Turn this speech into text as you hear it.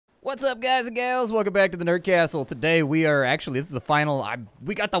What's up, guys and gals? Welcome back to the Nerd Castle. Today we are actually, this is the final,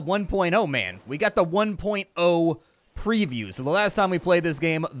 we got the 1.0, man. We got the 1.0 preview. So the last time we played this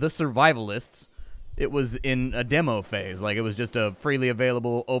game, the Survivalists, it was in a demo phase. Like, it was just a freely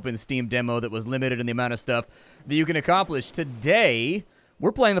available open Steam demo that was limited in the amount of stuff that you can accomplish. Today,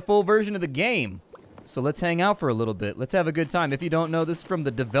 we're playing the full version of the game. So let's hang out for a little bit. Let's have a good time. If you don't know, this is from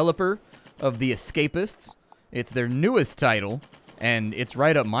the developer of The Escapists. It's their newest title. And it's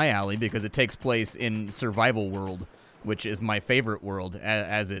right up my alley because it takes place in survival world, which is my favorite world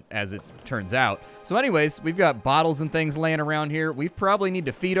as it turns out. So anyways, we've got bottles and things laying around here. We probably need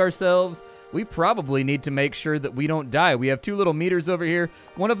to feed ourselves. We probably need to make sure that we don't die. We have two little meters over here.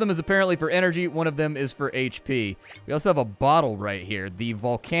 One of them is apparently for energy. One of them is for HP. We also have a bottle right here. The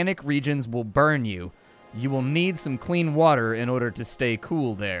volcanic regions will burn you. You will need some clean water in order to stay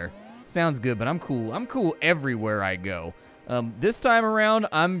cool there. Sounds good, but I'm cool. I'm cool everywhere I go. This time around,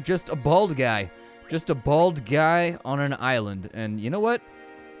 I'm just a bald guy. Just a bald guy on an island. And you know what?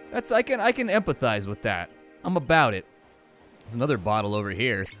 I can empathize with that. I'm about it. There's another bottle over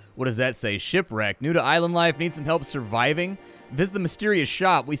here. What does that say? Shipwreck. New to island life, need some help surviving? Visit the mysterious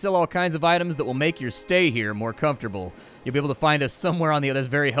shop. We sell all kinds of items that will make your stay here more comfortable. You'll be able to find us somewhere on the other. That's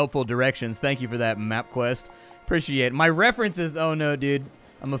very helpful directions. Thank you for that map quest. Appreciate it. My references, oh no, dude.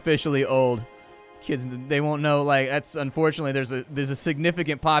 I'm officially old. Kids, they won't know, like, that's, unfortunately, there's a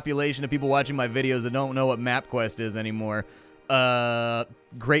significant population of people watching my videos that don't know what MapQuest is anymore.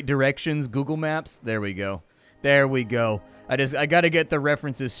 Great Directions, Google Maps, there we go. There we go. I gotta get the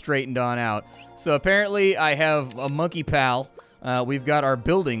references straightened on out. So apparently I have a monkey pal. We've got our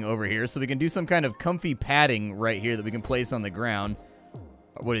building over here, so we can do some kind of comfy padding right here that we can place on the ground.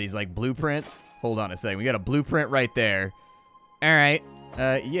 What are these, like blueprints? Hold on a second, we got a blueprint right there. All right.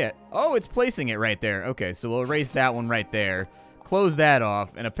 Yeah. Oh, it's placing it right there. Okay, so we'll erase that one right there. Close that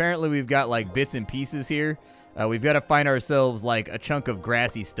off. And apparently we've got, like, bits and pieces here. We've got to find ourselves, like, a chunk of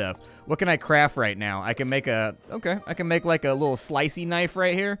grassy stuff. What can I craft right now? I can make a... Okay, I can make, like, a little slicey knife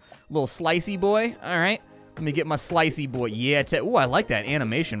right here. Little slicey boy. All right. Let me get my slicey boy. Yeah. Ooh, I like that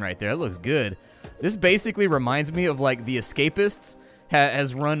animation right there. That looks good. This basically reminds me of, like, The Escapists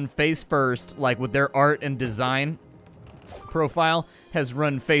has run face first, like, with their art and design profile has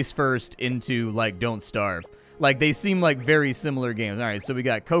run face first into, like, Don't Starve. Like, they seem like very similar games. All right, so we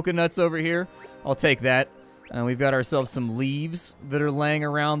got coconuts over here. I'll take that. And we've got ourselves some leaves that are laying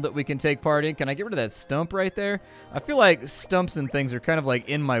around that we can take part in. Can I get rid of that stump right there? I feel like stumps and things are kind of, like,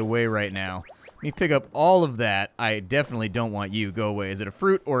 in my way right now. Let me pick up all of that. I definitely don't want you. Go away. Is it a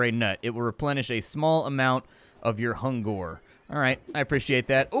fruit or a nut? It will replenish a small amount of your hunger. All right, I appreciate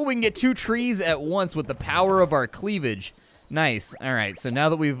that. Oh, we can get 2 trees at once with the power of our cleavage. Nice. All right, so now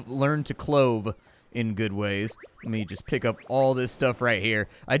that we've learned to clove in good ways, let me just pick up all this stuff right here.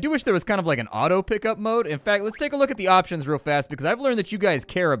 I do wish there was kind of like an auto pickup mode. In fact, let's take a look at the options real fast because I've learned that you guys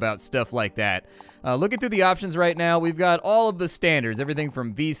care about stuff like that. Looking through the options right now, we've got all of the standards, everything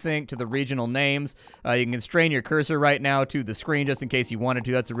from VSync to the regional names. You can constrain your cursor right now to the screen just in case you wanted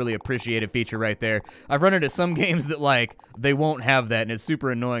to. That's a really appreciated feature right there. I've run into some games that, like, they won't have that, and it's super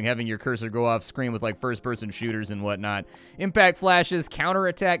annoying having your cursor go off screen with, like, first-person shooters and whatnot. Impact flashes,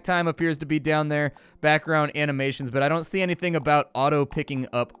 counterattack time appears to be down there, background animations, but I don't see anything about auto-picking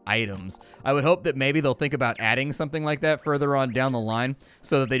up items. I would hope that maybe they'll think about adding something like that further on down the line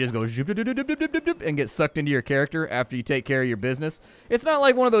so that they just go and get sucked into your character after you take care of your business. It's not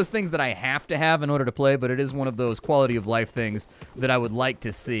like one of those things that I have to have in order to play, but it is one of those quality of life things that I would like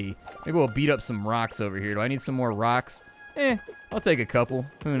to see. Maybe we'll beat up some rocks over here. Do I need some more rocks? I'll take a couple.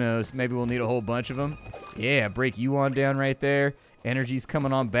 Who knows? Maybe we'll need a whole bunch of them. Yeah, break you on down right there. Energy's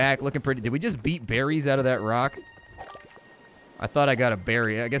coming on back. Looking pretty. Did we just beat berries out of that rock? I thought I got a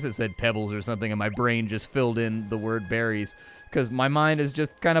berry. I guess it said pebbles or something, and my brain just filled in the word berries because my mind is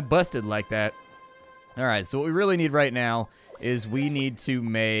just kind of busted like that. All right, so what we really need right now is we need to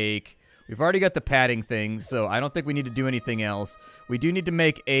make... We've already got the padding thing, so I don't think we need to do anything else. We do need to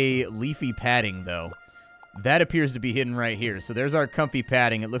make a leafy padding, though. That appears to be hidden right here. So there's our comfy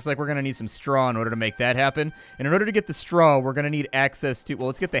padding. It looks like we're going to need some straw in order to make that happen. And in order to get the straw, we're going to need access to... Well,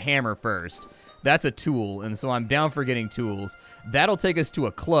 let's get the hammer first. That's a tool, and so I'm down for getting tools. That'll take us to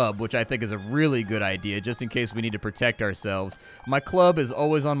a club, which I think is a really good idea, just in case we need to protect ourselves. My club is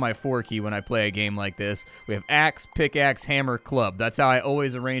always on my 4 key when I play a game like this. We have axe, pickaxe, hammer, club. That's how I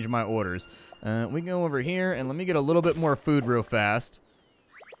always arrange my orders. We can go over here, and let me get a little bit more food real fast.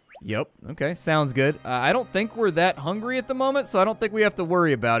 Yep, okay, sounds good. I don't think we're that hungry at the moment, so I don't think we have to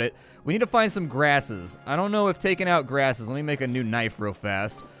worry about it. We need to find some grasses. I don't know if taking out grasses... Let me make a new knife real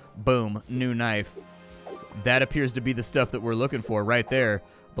fast. Boom, new knife. That appears to be the stuff that we're looking for right there.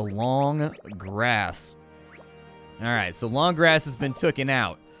 The long grass. All right, so long grass has been taken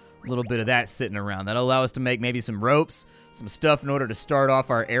out. A little bit of that sitting around. That'll allow us to make maybe some ropes, some stuff in order to start off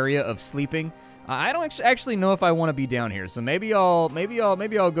our area of sleeping. I don't actually know if I want to be down here, so maybe I'll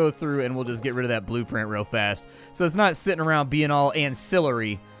go through and we'll just get rid of that blueprint real fast, so it's not sitting around being all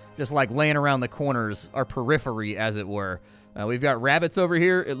ancillary, just like laying around the corners, our periphery, as it were. We've got rabbits over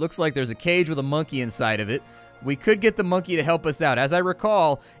here. It looks like there's a cage with a monkey inside of it. We could get the monkey to help us out. As I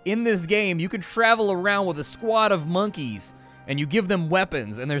recall, in this game, you can travel around with a squad of monkeys, and you give them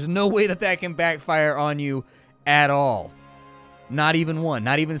weapons, and there's no way that that can backfire on you at all. Not even one.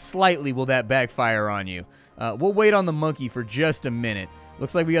 Not even slightly will that backfire on you. We'll wait on the monkey for just a minute.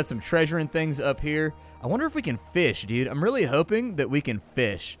 Looks like we got some treasure and things up here. I wonder if we can fish, dude. I'm really hoping that we can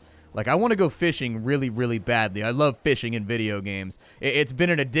fish. Like, I want to go fishing really, really badly. I love fishing in video games. It's been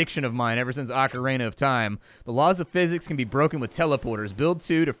an addiction of mine ever since Ocarina of Time. The laws of physics can be broken with teleporters. Build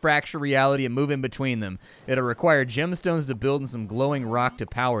two to fracture reality and move in between them. It'll require gemstones to build and some glowing rock to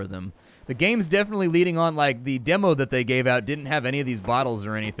power them. The game's definitely leading on, like, the demo that they gave out didn't have any of these bottles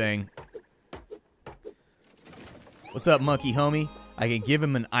or anything. What's up, monkey homie? I can give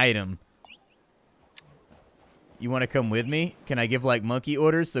him an item. You want to come with me? Can I give, like, monkey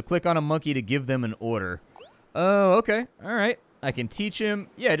orders? So click on a monkey to give them an order. Oh, okay. All right. I can teach him.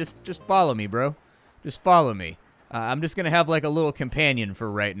 Yeah, just follow me, bro. Just follow me. I'm just going to have, like, a little companion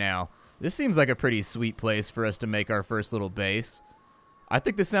for right now. This seems like a pretty sweet place for us to make our first little base. I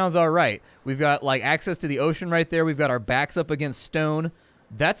think this sounds all right. We've got, like, access to the ocean right there. We've got our backs up against stone.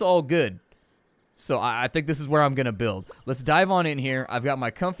 That's all good. So I think this is where I'm going to build. Let's dive on in here. I've got my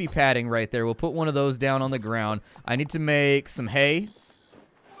comfy padding right there. We'll put one of those down on the ground. I need to make some hay.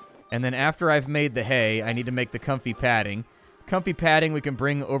 And then after I've made the hay, I need to make the comfy padding. Comfy padding we can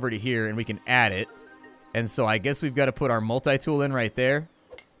bring over to here and we can add it. And so I guess we've got to put our multi-tool in right there.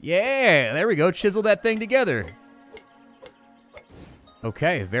 Yeah, there we go. Chisel that thing together.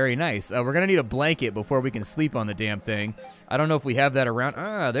 Okay, very nice. We're going to need a blanket before we can sleep on the damn thing. I don't know if we have that around.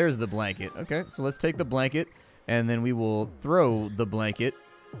 Ah, there's the blanket. Okay, so let's take the blanket, and then we will throw the blanket.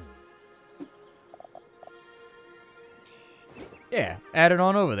 Yeah, add it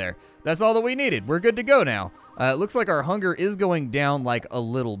on over there. That's all that we needed. We're good to go now. It looks like our hunger is going down, like, a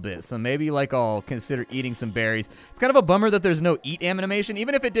little bit. So maybe, like, I'll consider eating some berries. It's kind of a bummer that there's no eat animation.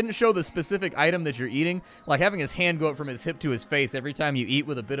 Even if it didn't show the specific item that you're eating, like having his hand go up from his hip to his face every time you eat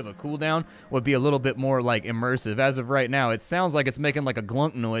with a bit of a cooldown would be a little bit more, like, immersive. As of right now, it sounds like it's making, like, a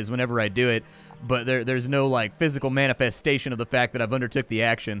glunk noise whenever I do it. But there's no, like, physical manifestation of the fact that I've undertook the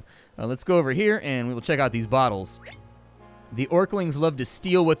action. Let's go over here, and we will check out these bottles. The Orklings love to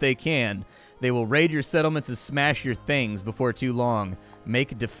steal what they can. They will raid your settlements and smash your things before too long.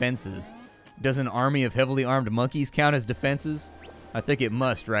 Make defenses. Does an army of heavily armed monkeys count as defenses? I think it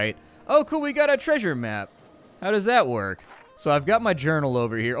must, right? Oh, cool, we got a treasure map. How does that work? So I've got my journal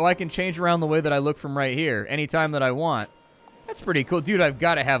over here. Oh, I can change around the way that I look from right here anytime that I want. That's pretty cool. Dude, I've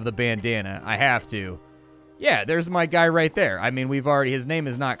got to have the bandana. I have to. Yeah, there's my guy right there. I mean, we've already, his name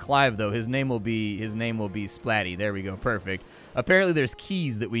is not Clive, though. His name will be Splatty. There we go. Perfect. Apparently, there's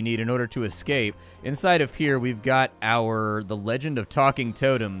keys that we need in order to escape. Inside of here, we've got the Legend of Talking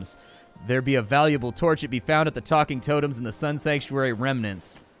Totems. There be a valuable torch. It be found at the Talking Totems in the Sun Sanctuary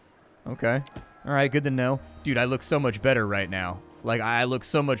remnants. Okay. All right, good to know. Dude, I look so much better right now. Like, I look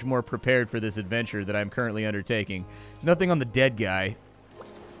so much more prepared for this adventure that I'm currently undertaking. There's nothing on the dead guy.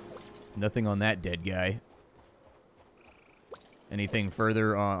 Nothing on that dead guy. Anything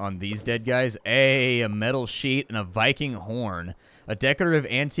further on these dead guys? A metal sheet and a Viking horn. A decorative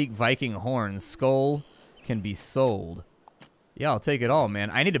antique Viking horn. Skull can be sold. Yeah, I'll take it all, man.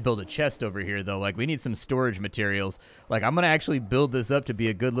 I need to build a chest over here, though. Like, we need some storage materials. Like, I'm going to actually build this up to be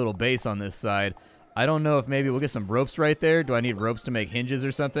a good little base on this side. I don't know if maybe we'll get some ropes right there. Do I need ropes to make hinges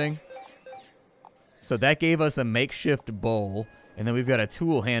or something? So that gave us a makeshift bowl. And then we've got a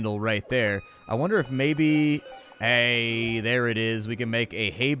tool handle right there. I wonder if maybe... Hey, there it is. We can make a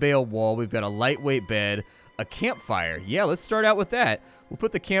hay bale wall. We've got a lightweight bed, a campfire. Yeah, let's start out with that. We'll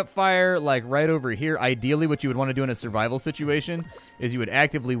put the campfire, like, right over here. Ideally, what you would want to do in a survival situation is you would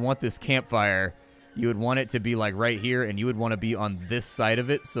actively want this campfire. You would want it to be, like, right here, and you would want to be on this side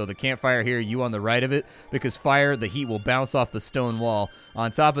of it. So the campfire here, you on the right of it, because fire, the heat will bounce off the stone wall. On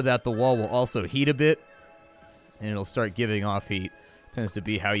top of that, the wall will also heat a bit, and it'll start giving off heat. Tends to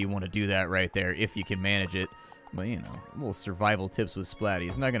be how you want to do that right there, if you can manage it. But, you know, little survival tips with Splatty.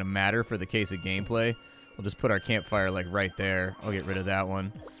 It's not going to matter for the case of gameplay. We'll just put our campfire, like, right there. I'll get rid of that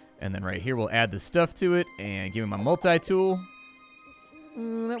one. And then right here, we'll add the stuff to it and give me my multi-tool.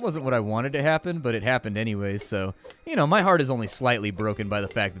 That wasn't what I wanted to happen, but it happened anyways, so, you know, my heart is only slightly broken by the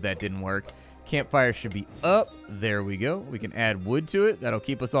fact that that didn't work. Campfire should be up. There we go. We can add wood to it. That'll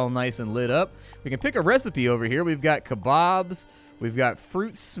keep us all nice and lit up. We can pick a recipe over here. We've got kebabs. We've got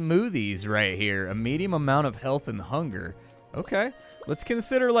fruit smoothies right here. A medium amount of health and hunger. Okay. Let's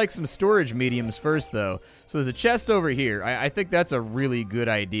consider, like, some storage mediums first, though. So there's a chest over here. I think that's a really good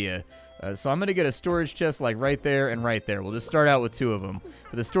idea. So I'm going to get a storage chest, like, right there and right there. We'll just start out with 2 of them.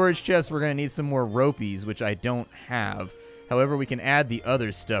 For the storage chest, we're going to need some more ropies, which I don't have. However, we can add the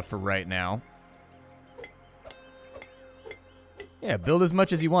other stuff for right now. Yeah, build as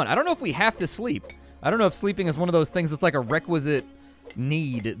much as you want. I don't know if we have to sleep. I don't know if sleeping is one of those things that's like a requisite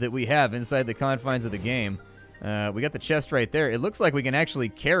need that we have inside the confines of the game. We got the chest right there. It looks like we can actually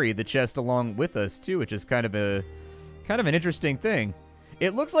carry the chest along with us too, which is kind of an interesting thing.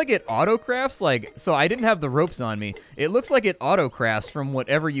 It looks like it auto-crafts, like, so I didn't have the ropes on me. It looks like it auto-crafts from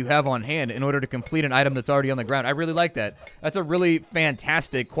whatever you have on hand in order to complete an item that's already on the ground. I really like that. That's a really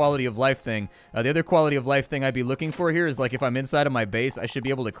fantastic quality of life thing. The other quality of life thing I'd be looking for here is, like, if I'm inside of my base, I should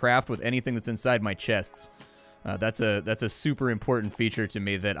be able to craft with anything that's inside my chests. That's a super important feature to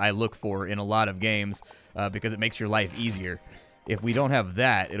me that I look for in a lot of games because it makes your life easier. If we don't have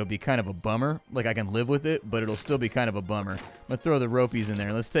that, it'll be kind of a bummer. Like, I can live with it, but it'll still be kind of a bummer. I'm going to throw the ropies in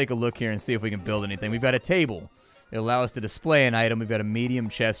there. Let's take a look here and see if we can build anything. We've got a table. It'll allow us to display an item. We've got a medium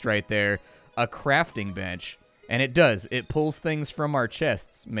chest right there. A crafting bench. And it does. It pulls things from our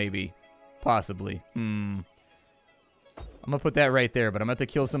chests, maybe. Possibly. I'm going to put that right there, but I'm going to have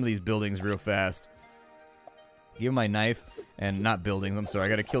to kill some of these buildings real fast. Give him my knife, and not buildings, I'm sorry. I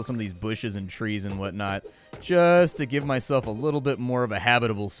gotta kill some of these bushes and trees and whatnot, just to give myself a little bit more of a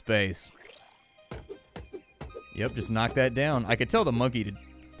habitable space. Yep, just knock that down. I could tell the monkey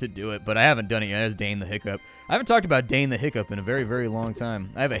to do it, but I haven't done it yet. There's Dane the Hiccup. I haven't talked about Dane the Hiccup in a very, very long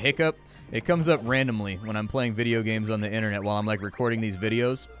time. I have a hiccup. It comes up randomly when I'm playing video games on the internet while I'm, like, recording these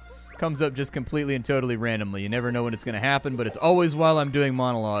videos. It comes up just completely and totally randomly. You never know when it's gonna happen, but it's always while I'm doing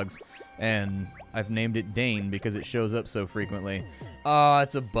monologues, and I've named it Dane because it shows up so frequently. Oh,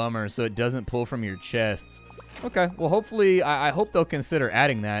 it's a bummer, so it doesn't pull from your chests. Okay, well, hopefully, I hope they'll consider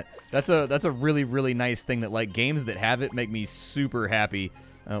adding that. That's a really, really nice thing that, like, games that have it make me super happy.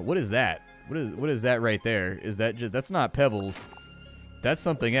 What is that? What is that right there? Is that just, that's not pebbles. That's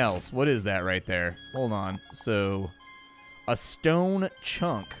something else. What is that right there? Hold on. So, a stone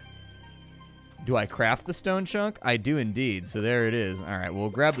chunk. Do I craft the stone chunk? I do indeed, so there it is. All right, we'll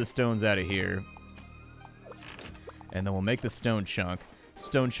grab the stones out of here. And then we'll make the stone chunk.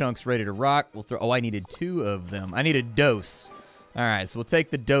 Stone chunk's ready to rock. We'll throw, oh, I needed 2 of them. I need a dose. All right, so we'll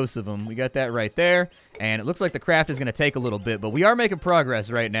take the dose of them. We got that right there. And it looks like the craft is going to take a little bit, but we are making progress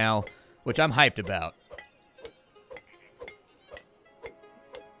right now, which I'm hyped about.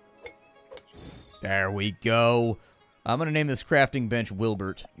 There we go. I'm going to name this crafting bench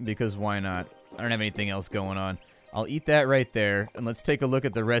Wilbert, because why not? I don't have anything else going on. I'll eat that right there, and let's take a look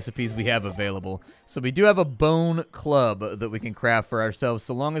at the recipes we have available. So we do have a bone club that we can craft for ourselves,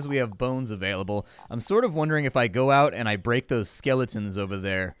 so long as we have bones available. I'm sort of wondering if I go out and I break those skeletons over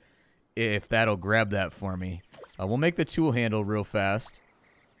there, if that'll grab that for me. We'll make the tool handle real fast.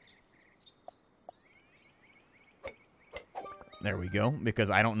 There we go, because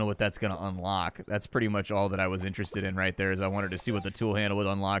I don't know what that's going to unlock. That's pretty much all that I was interested in right there, is I wanted to see what the tool handle would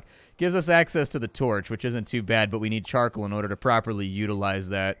unlock. Gives us access to the torch, which isn't too bad, but we need charcoal in order to properly utilize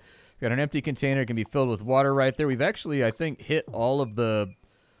that. Got an empty container, can be filled with water right there. We've actually, I think, hit all of the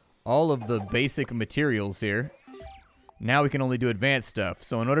basic materials here. Now we can only do advanced stuff.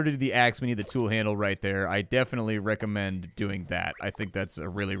 So in order to do the axe, we need the tool handle right there. I definitely recommend doing that. I think that's a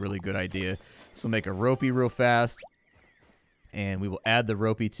really, really good idea. So make a ropey real fast. And we will add the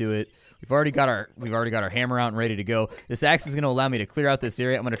ropey to it. We've already got our hammer out and ready to go. This axe is going to allow me to clear out this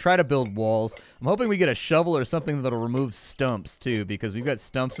area. I'm going to try to build walls. I'm hoping we get a shovel or something that'll remove stumps too, because we've got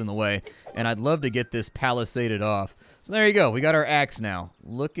stumps in the way, and I'd love to get this palisaded off. So there you go. We got our axe now.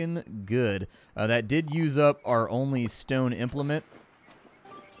 Looking good. That did use up our only stone implement.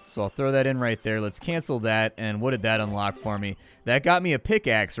 So I'll throw that in right there. Let's cancel that. And what did that unlock for me? That got me a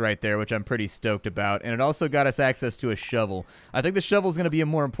pickaxe right there, which I'm pretty stoked about. And it also got us access to a shovel. I think the shovel's going to be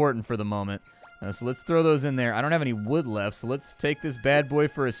more important for the moment. So let's throw those in there. I don't have any wood left, so let's take this bad boy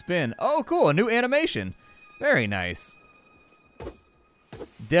for a spin. Oh, cool. A new animation. Very nice.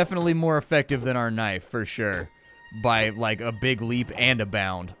 Definitely more effective than our knife, for sure. By, like, a big leap and a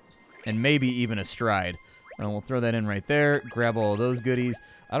bound. And maybe even a stride. And we'll throw that in right there. Grab all of those goodies.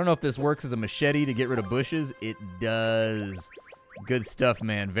 I don't know if this works as a machete to get rid of bushes. It does. Good stuff,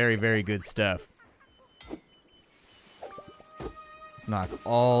 man. Very, very good stuff. Let's knock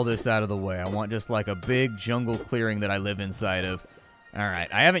all this out of the way. I want just like a big jungle clearing that I live inside of. All right,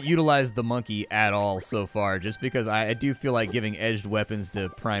 I haven't utilized the monkey at all so far, just because I do feel like giving edged weapons to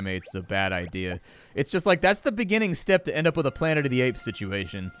primates is a bad idea. It's just like, that's the beginning step to end up with a Planet of the Apes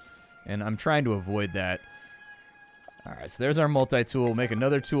situation, and I'm trying to avoid that. All right, so there's our multi-tool. We'll make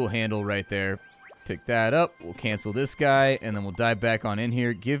another tool handle right there. Pick that up. We'll cancel this guy, and then we'll dive back on in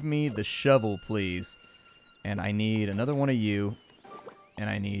here. Give me the shovel, please. And I need another one of you, and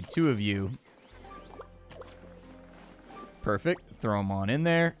I need 2 of you. Perfect. Throw them on in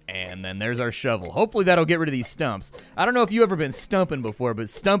there, and then there's our shovel. Hopefully that'll get rid of these stumps. I don't know if you've ever been stumping before, but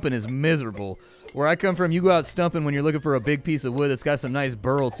stumping is miserable. Where I come from, you go out stumping when you're looking for a big piece of wood that's got some nice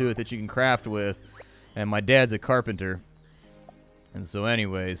burl to it that you can craft with. And my dad's a carpenter. And so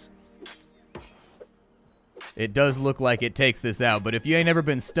anyways, it does look like it takes this out, but if you ain't never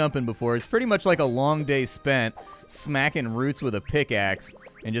been stumping before, it's pretty much like a long day spent smacking roots with a pickaxe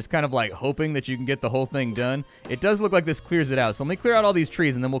and just kind of like hoping that you can get the whole thing done. It does look like this clears it out, so let me clear out all these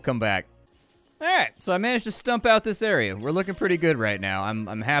trees and then we'll come back. All right, so I managed to stump out this area. We're looking pretty good right now.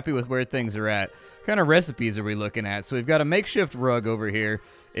 I'm happy with where things are at. What kind of recipes are we looking at? So we've got a makeshift rug over here.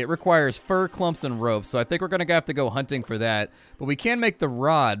 It requires fur, clumps, and ropes, so I think we're going to have to go hunting for that. But we can make the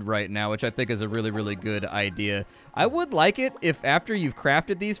rod right now, which I think is a really, really good idea. I would like it if after you've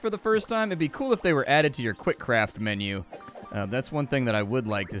crafted these for the first time, it'd be cool if they were added to your quick craft menu. That's one thing that I would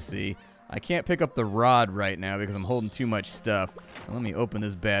like to see. I can't pick up the rod right now because I'm holding too much stuff. Now, let me open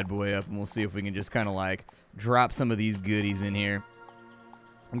this bad boy up, and we'll see if we can just kind of like drop some of these goodies in here.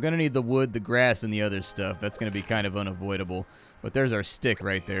 I'm going to need the wood, the grass, and the other stuff. That's going to be kind of unavoidable. But there's our stick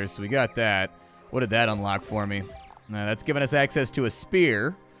right there, so we got that. What did that unlock for me? That's giving us access to a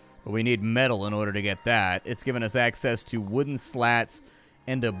spear, but we need metal in order to get that. It's giving us access to wooden slats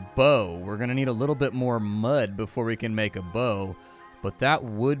and a bow. We're going to need a little bit more mud before we can make a bow, but that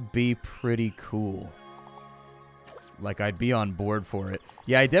would be pretty cool. Like, I'd be on board for it.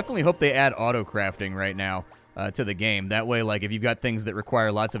 Yeah, I definitely hope they add auto-crafting right now. To the game. That way, like, if you've got things that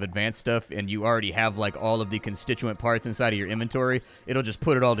require lots of advanced stuff and you already have, like, all of the constituent parts inside of your inventory, it'll just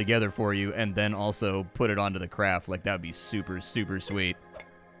put it all together for you and then also put it onto the craft. Like, that would be super, super sweet.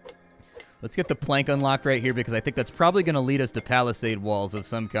 Let's get the plank unlocked right here because I think that's probably going to lead us to palisade walls of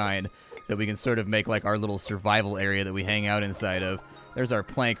some kind that we can sort of make, like, our little survival area that we hang out inside of. There's our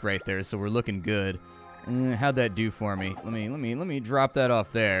plank right there, so we're looking good. How'd that do for me? Let me drop that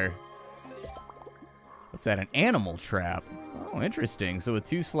off there. What's that, an animal trap? Oh, interesting. So with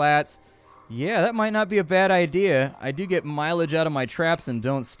 2 slats, yeah, that might not be a bad idea. I do get mileage out of my traps and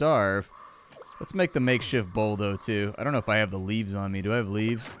don't starve. Let's make the makeshift bowl, though, too. I don't know if I have the leaves on me. Do I have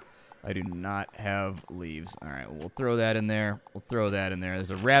leaves? I do not have leaves. All right, well, we'll throw that in there. We'll throw that in there.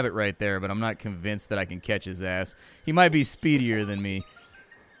 There's a rabbit right there, but I'm not convinced that I can catch his ass. He might be speedier than me.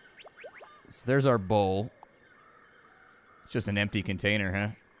 So there's our bowl. It's just an empty container,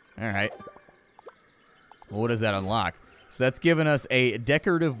 huh? All right. Well, what does that unlock? So that's given us a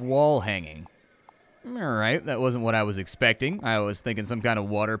decorative wall hanging. All right, that wasn't what I was expecting. I was thinking some kind of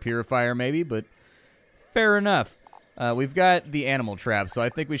water purifier maybe, but fair enough. We've got the animal trap, so I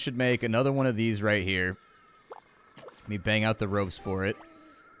think we should make another one of these right here. Let me bang out the ropes for it.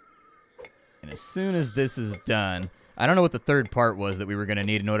 And as soon as this is done, I don't know what the third part was that we were going to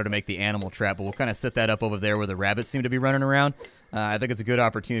need in order to make the animal trap, but we'll kind of set that up over there where the rabbits seem to be running around. I think it's a good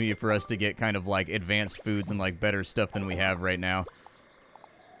opportunity for us to get kind of like advanced foods and like better stuff than we have right now.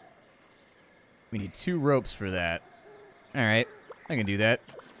 We need 2 ropes for that. All right, I can do that.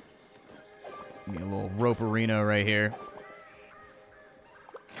 Give me a little rope arena right here.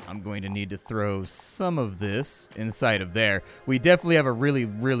 I'm going to need to throw some of this inside of there. We definitely have a really,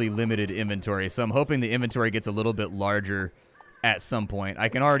 really limited inventory, so I'm hoping the inventory gets a little bit larger at some point. I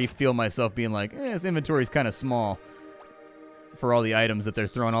can already feel myself being like, this inventory's kind of small for all the items that they're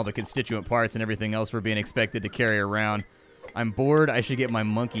throwing, all the constituent parts and everything else we're being expected to carry around. I'm bored. I should get my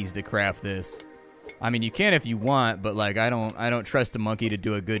monkeys to craft this. I mean, you can if you want, but like I don't trust a monkey to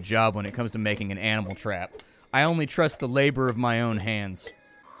do a good job when it comes to making an animal trap. I only trust the labor of my own hands.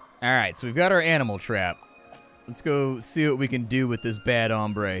 All right, so we've got our animal trap. Let's go see what we can do with this bad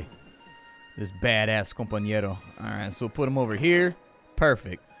hombre. This badass compañero. All right, so we'll put him over here.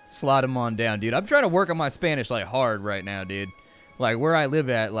 Perfect. Slot him on down, dude. I'm trying to work on my Spanish like hard right now, dude. Like where I live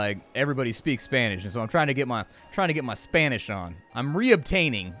at, like everybody speaks Spanish, and so I'm trying to get my Spanish on. I'm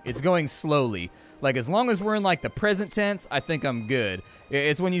reobtaining. It's going slowly. Like as long as we're in like the present tense, I think I'm good.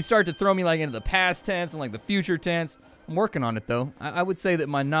 It's when you start to throw me like into the past tense and like the future tense. I'm working on it though. I would say that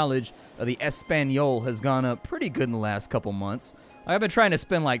my knowledge of the Espanol has gone up pretty good in the last couple months. I've been trying to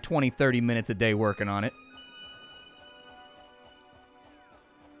spend like 20-30 minutes a day working on it.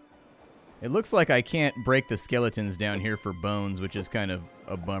 It looks like I can't break the skeletons down here for bones, which is kind of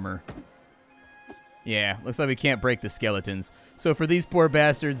a bummer. Yeah, looks like we can't break the skeletons. So for these poor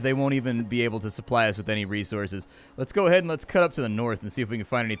bastards, they won't even be able to supply us with any resources. Let's go ahead and let's cut up to the north and see if we can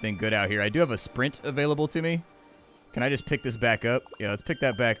find anything good out here. I do have a sprint available to me. Can I just pick this back up? Yeah, let's pick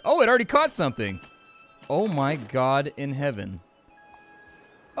that back. Oh, it already caught something. Oh my God in heaven.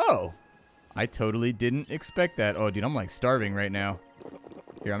 Oh, I totally didn't expect that. Oh, dude, I'm like starving right now.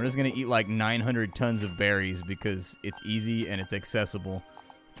 Here, I'm just going to eat like 900 tons of berries because it's easy and it's accessible.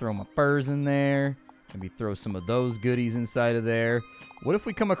 Throw my furs in there. Maybe throw some of those goodies inside of there. What if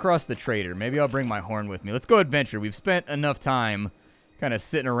we come across the trader? Maybe I'll bring my horn with me. Let's go adventure. We've spent enough time kind of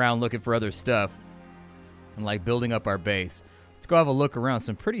sitting around looking for other stuff and like building up our base. Let's go have a look around.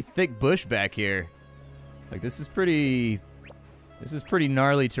 Some pretty thick bush back here. Like this is pretty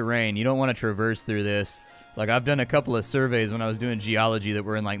gnarly terrain. You don't want to traverse through this. Like I've done a couple of surveys when I was doing geology that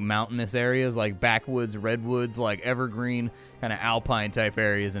were in like mountainous areas, like backwoods, redwoods, like evergreen, kind of alpine type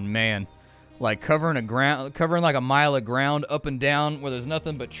areas, and man, like covering like a mile of ground up and down where there's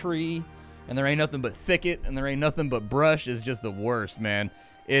nothing but tree and there ain't nothing but thicket and there ain't nothing but brush is just the worst, man.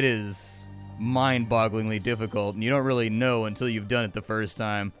 It is mind-bogglingly difficult, and you don't really know until you've done it the first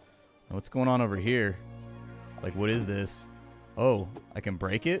time. What's going on over here? Like, what is this? Oh, I can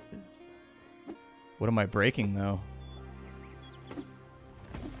break it? What am I breaking, though?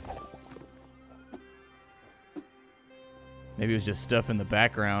 Maybe it was just stuff in the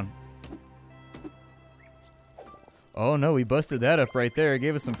background. Oh, no, we busted that up right there. It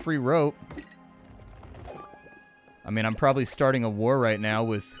gave us some free rope. I mean, I'm probably starting a war right now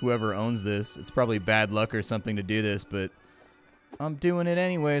with whoever owns this. It's probably bad luck or something to do this, but I'm doing it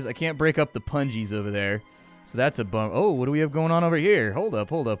anyways. I can't break up the pungies over there. So that's a bum. Oh, what do we have going on over here? Hold up,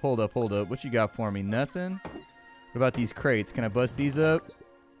 hold up, hold up, hold up. What you got for me? Nothing? What about these crates? Can I bust these up?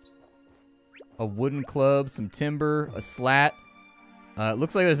 A wooden club, some timber, a slat. It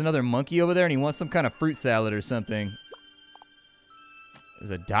looks like there's another monkey over there, and he wants some kind of fruit salad or something.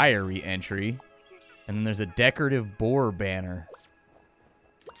 There's a diary entry. And then there's a decorative boar banner.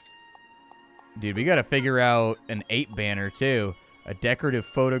 Dude, we gotta figure out an ape banner, too. A decorative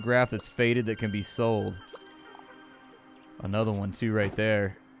photograph that's faded that can be sold. Another one, too, right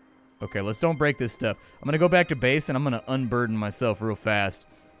there. Okay, let's don't break this stuff. I'm going to go back to base, and I'm going to unburden myself real fast.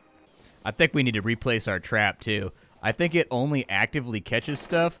 I think we need to replace our trap, too. I think it only actively catches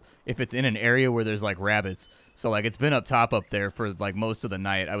stuff if it's in an area where there's, like, rabbits. So, like, it's been up top up there for, like, most of the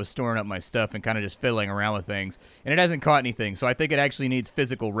night. I was storing up my stuff and kind of just fiddling around with things. And it hasn't caught anything, so I think it actually needs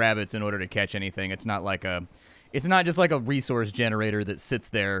physical rabbits in order to catch anything. It's not like a... It's not just like a resource generator that sits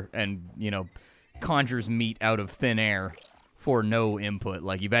there and, you know, conjures meat out of thin air for no input.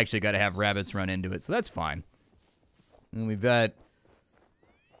 Like, you've actually got to have rabbits run into it, so that's fine. And we've got...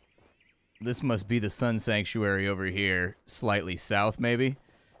 This must be the Sun Sanctuary over here, slightly south, maybe.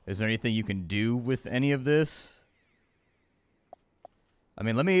 Is there anything you can do with any of this? I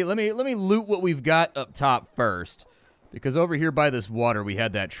mean, let me loot what we've got up top first. Because over here by this water, we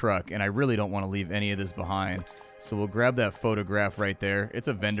had that truck, and I really don't want to leave any of this behind. So we'll grab that photograph right there. It's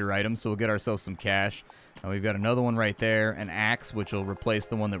a vendor item, so we'll get ourselves some cash. We've got another one right there, an axe, which will replace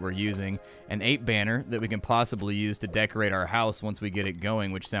the one that we're using, an ape banner that we can possibly use to decorate our house once we get it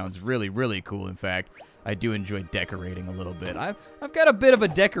going, which sounds really, really cool, in fact. I do enjoy decorating a little bit. I've got a bit of a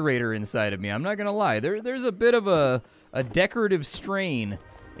decorator inside of me, I'm not going to lie. There's a bit of a decorative strain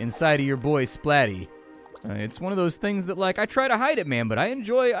inside of your boy Splatty. It's one of those things that, like, I try to hide it, man, but I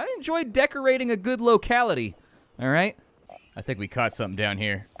enjoy decorating a good locality. All right? I think we caught something down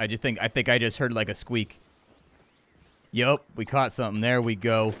here. I think I just heard like a squeak. Yup, we caught something. There we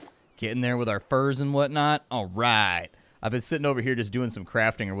go. Getting there with our furs and whatnot. All right. I've been sitting over here just doing some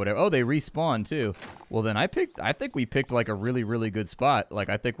crafting or whatever. Oh, they respawn too. Well, then I think we picked like a really, really good spot. Like,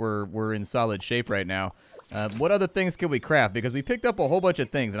 I think we're in solid shape right now. What other things can we craft? Because we picked up a whole bunch of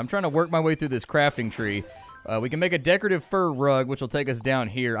things, and I'm trying to work my way through this crafting tree. We can make a decorative fur rug, which will take us down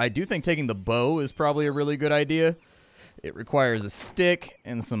here. I do think taking the bow is probably a really good idea. It requires a stick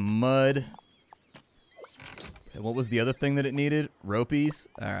and some mud. And what was the other thing that it needed? Ropies?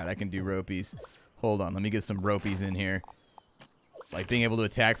 All right, I can do ropies. Hold on, let me get some ropies in here. Like being able to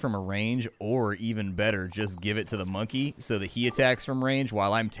attack from a range, or even better, just give it to the monkey so that he attacks from range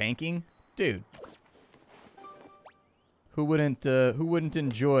while I'm tanking. Dude. Who wouldn't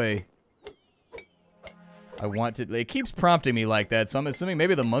enjoy... It keeps prompting me like that, so I'm assuming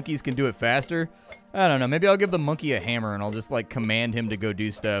maybe the monkeys can do it faster. I don't know, maybe I'll give the monkey a hammer and I'll just like command him to go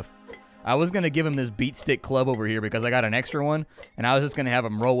do stuff. I was going to give him this beat stick club over here because I got an extra one, and I was just going to have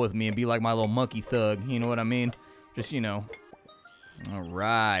him roll with me and be like my little monkey thug, you know what I mean? Just, you know. All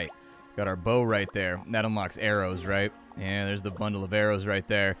right. Got our bow right there. That unlocks arrows, right? Yeah, there's the bundle of arrows right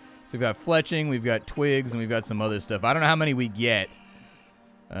there. So we've got fletching, we've got twigs, and we've got some other stuff. I don't know how many we get.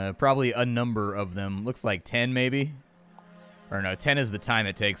 Probably a number of them. Looks like 10 maybe. Or no, 10 is the time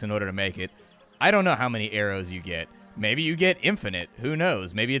it takes in order to make it. I don't know how many arrows you get. Maybe you get infinite. Who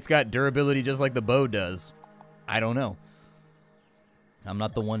knows? Maybe it's got durability just like the bow does. I don't know. I'm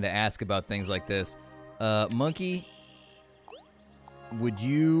not the one to ask about things like this. Monkey, would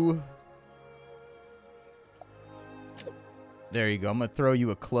you... There you go. I'm going to throw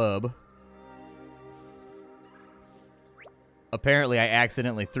you a club. Apparently, I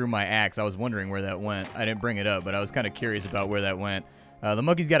accidentally threw my axe. I was wondering where that went. I didn't bring it up, but I was kind of curious about where that went. The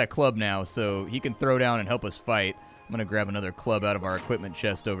monkey's got a club now, so he can throw down and help us fight. I'm going to grab another club out of our equipment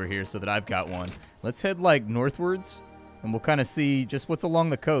chest over here so that I've got one. Let's head, like, northwards, and we'll kind of see just what's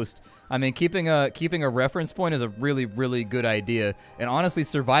along the coast. I mean, keeping a reference point is a really, really good idea. And honestly,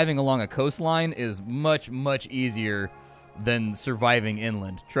 surviving along a coastline is much, much easier than surviving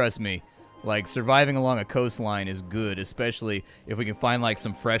inland. Trust me. Like, surviving along a coastline is good, especially if we can find, like,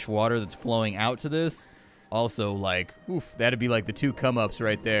 some fresh water that's flowing out to this. Also, like, oof, that'd be like the two come-ups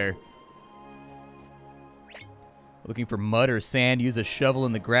right there. Looking for mud or sand, use a shovel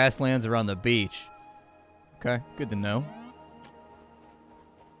in the grasslands or on the beach. Okay, good to know.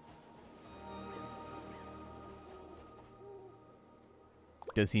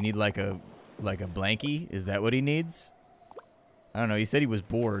 Does he need like a blankie? Is that what he needs? I don't know. He said he was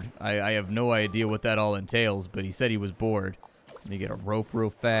bored. I have no idea what that all entails, but he said he was bored. Let me get a rope real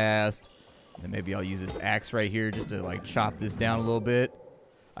fast. And then maybe I'll use this axe right here just to like chop this down a little bit.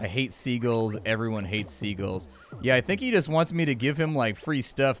 I hate seagulls. Everyone hates seagulls. Yeah, I think he just wants me to give him like free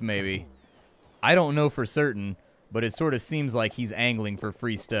stuff maybe. I don't know for certain, but it sort of seems like he's angling for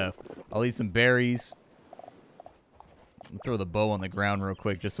free stuff. I'll eat some berries. I'll throw the bow on the ground real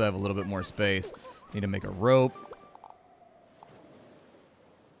quick just so I have a little bit more space. Need to make a rope.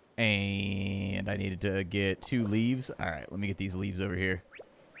 And I needed to get 2 leaves. All right, let me get these leaves over here.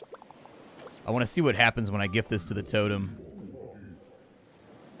 I want to see what happens when I gift this to the totem.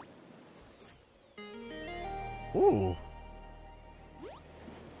 Ooh.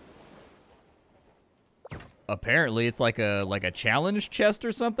 Apparently, it's like a challenge chest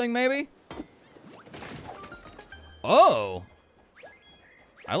or something, maybe? Oh.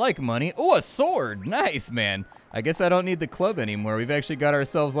 I like money. Oh, a sword. Nice, man. I guess I don't need the club anymore. We've actually got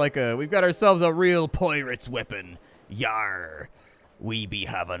ourselves a real pirate's weapon. Yar. We be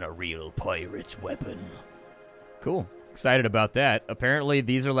having a real pirate's weapon. Cool. Excited about that. Apparently,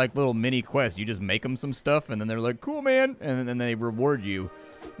 these are like little mini quests. You just make them some stuff, and then they're like, cool, man. And then they reward you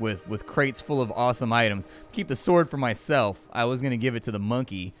with crates full of awesome items. Keep the sword for myself. I was going to give it to the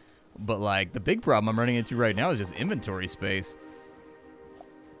monkey. But, like, the big problem I'm running into right now is just inventory space.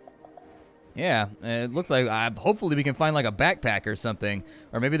 Yeah, it looks like hopefully we can find like a backpack or something.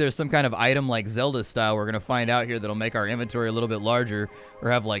 Or maybe there's some kind of item like Zelda style we're going to find out here that'll make our inventory a little bit larger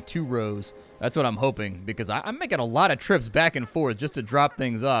or have like 2 rows. That's what I'm hoping because I'm making a lot of trips back and forth just to drop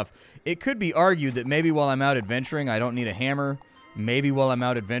things off. It could be argued that maybe while I'm out adventuring I don't need a hammer. Maybe while I'm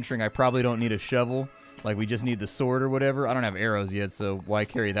out adventuring I probably don't need a shovel. Like we just need the sword or whatever. I don't have arrows yet, so why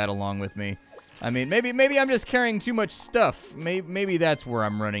carry that along with me? I mean, maybe I'm just carrying too much stuff. Maybe that's where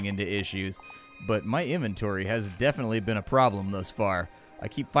I'm running into issues. But my inventory has definitely been a problem thus far. I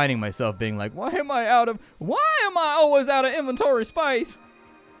keep finding myself being like, why am I always out of inventory space?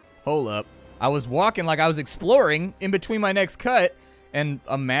 Hold up. I was walking like I was exploring in between my next cut, and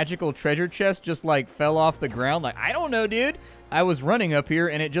a magical treasure chest just like fell off the ground. Like, I don't know, dude. I was running up here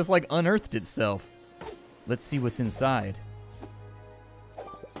and it just like unearthed itself. Let's see what's inside.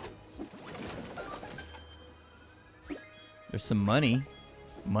 There's some money.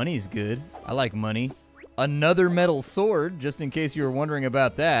 Money's good. I like money. Another metal sword, just in case you were wondering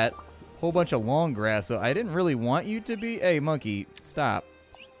about that. Whole bunch of long grass, so I didn't really want you to be... Hey, monkey, stop.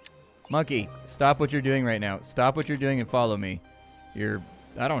 Monkey, stop what you're doing right now. Stop what you're doing and follow me.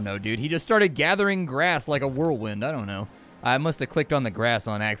 I don't know, dude. He just started gathering grass like a whirlwind. I don't know. I must have clicked on the grass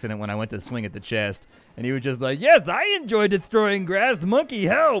on accident when I went to swing at the chest. And he was just like, yes, I enjoyed destroying grass. Monkey,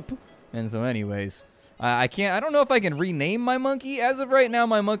 help. And so anyways... I don't know if I can rename my monkey. As of right now,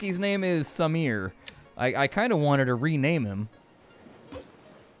 my monkey's name is Samir. I kind of wanted to rename him.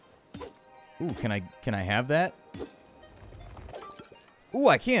 Ooh, can I have that? Ooh,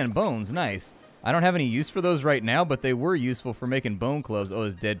 I can. Bones, nice. I don't have any use for those right now, but they were useful for making bone clothes. Oh,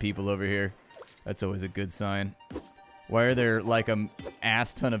 there's dead people over here. That's always a good sign. Why are there like a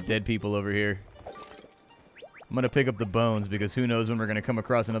ass ton of dead people over here? I'm gonna pick up the bones because who knows when we're gonna come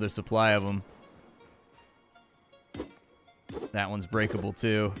across another supply of them. That one's breakable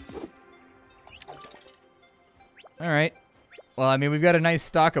too. All right. Well, I mean, we've got a nice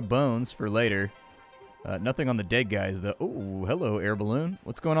stock of bones for later. Nothing on the dead guys, though. Oh, hello, air balloon.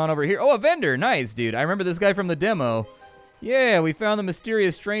 What's going on over here? Oh, a vendor. Nice, dude. I remember this guy from the demo. Yeah, we found the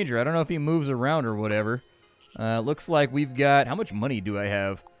mysterious stranger. I don't know if he moves around or whatever. Looks like we've got... How much money do I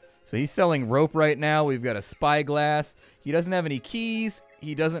have? So he's selling rope right now. We've got a spyglass. He doesn't have any keys.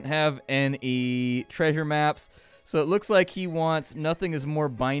 He doesn't have any treasure maps. So it looks like he wants nothing is more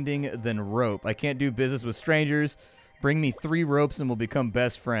binding than rope. I can't do business with strangers. Bring me 3 ropes and we'll become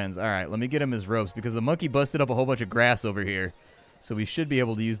best friends. All right, let me get him his ropes because the monkey busted up a whole bunch of grass over here. So we should be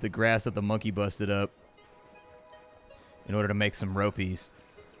able to use the grass that the monkey busted up in order to make some ropies.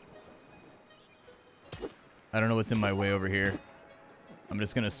 I don't know what's in my way over here. I'm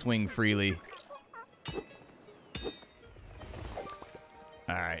just going to swing freely.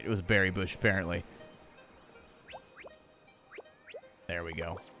 All right, it was berry bush apparently. There we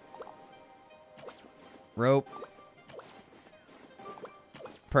go. Rope.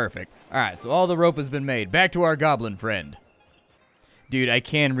 Perfect. All right, so all the rope has been made. Back to our goblin friend. Dude, I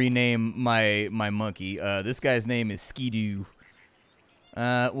can rename my monkey. This guy's name is Skidoo.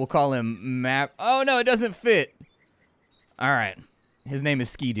 We'll call him Map. Oh, no, it doesn't fit. All right. His name is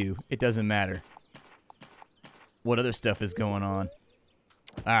Skidoo. It doesn't matter. What other stuff is going on?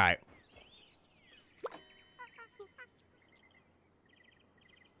 All right.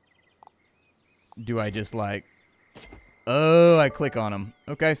 Do I just like... Oh, I click on him.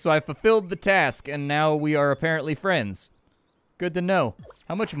 Okay, so I fulfilled the task, and now we are apparently friends. Good to know.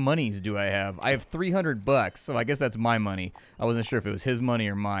 How much monies do I have? I have 300 bucks, so I guess that's my money. I wasn't sure if it was his money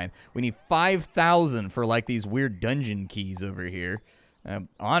or mine. We need 5,000 for, like, these weird dungeon keys over here.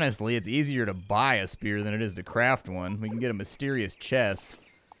 Honestly, it's easier to buy a spear than it is to craft one. We can get a mysterious chest.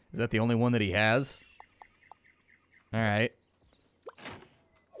 Is that the only one that he has? All right.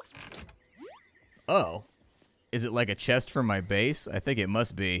 Oh. Is it like a chest for my base? I think it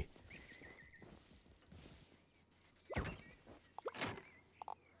must be.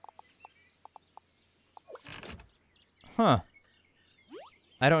 Huh.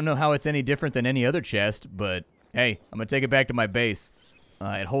 I don't know how it's any different than any other chest, but hey, I'm gonna take it back to my base.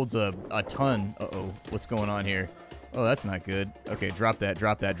 It holds a ton. Uh-oh, what's going on here? Oh, that's not good. Okay, drop that,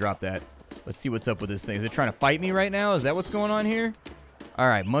 drop that, drop that. Let's see what's up with this thing. Is it trying to fight me right now? Is that what's going on here? All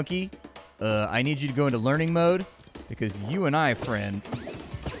right, monkey. I need you to go into learning mode because you and I, friend,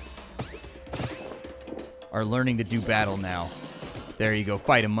 are learning to do battle now. There you go.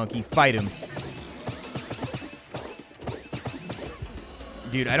 Fight him, monkey. Fight him.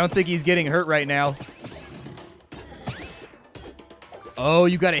 Dude, I don't think he's getting hurt right now. Oh,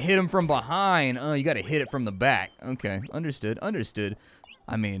 you got to hit him from behind. Oh, you got to hit it from the back. Okay, understood, understood.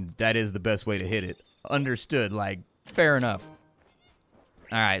 I mean, that is the best way to hit it. Understood, like, fair enough.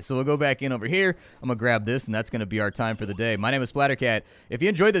 All right, so we'll go back in over here. I'm going to grab this, and that's going to be our time for the day. My name is Splattercat. If you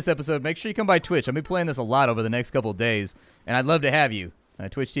enjoyed this episode, make sure you come by Twitch. I'll be playing this a lot over the next couple of days, and I'd love to have you.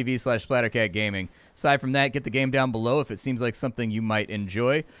 Twitch TV/Splattercat Gaming. Aside from that, get the game down below if it seems like something you might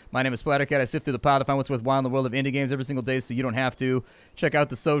enjoy. My name is Splattercat. I sift through the pile to find what's worthwhile in the world of indie games every single day so you don't have to. Check out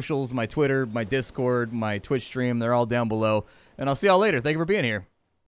the socials, my Twitter, my Discord, my Twitch stream. They're all down below. And I'll see y'all later. Thank you for being here.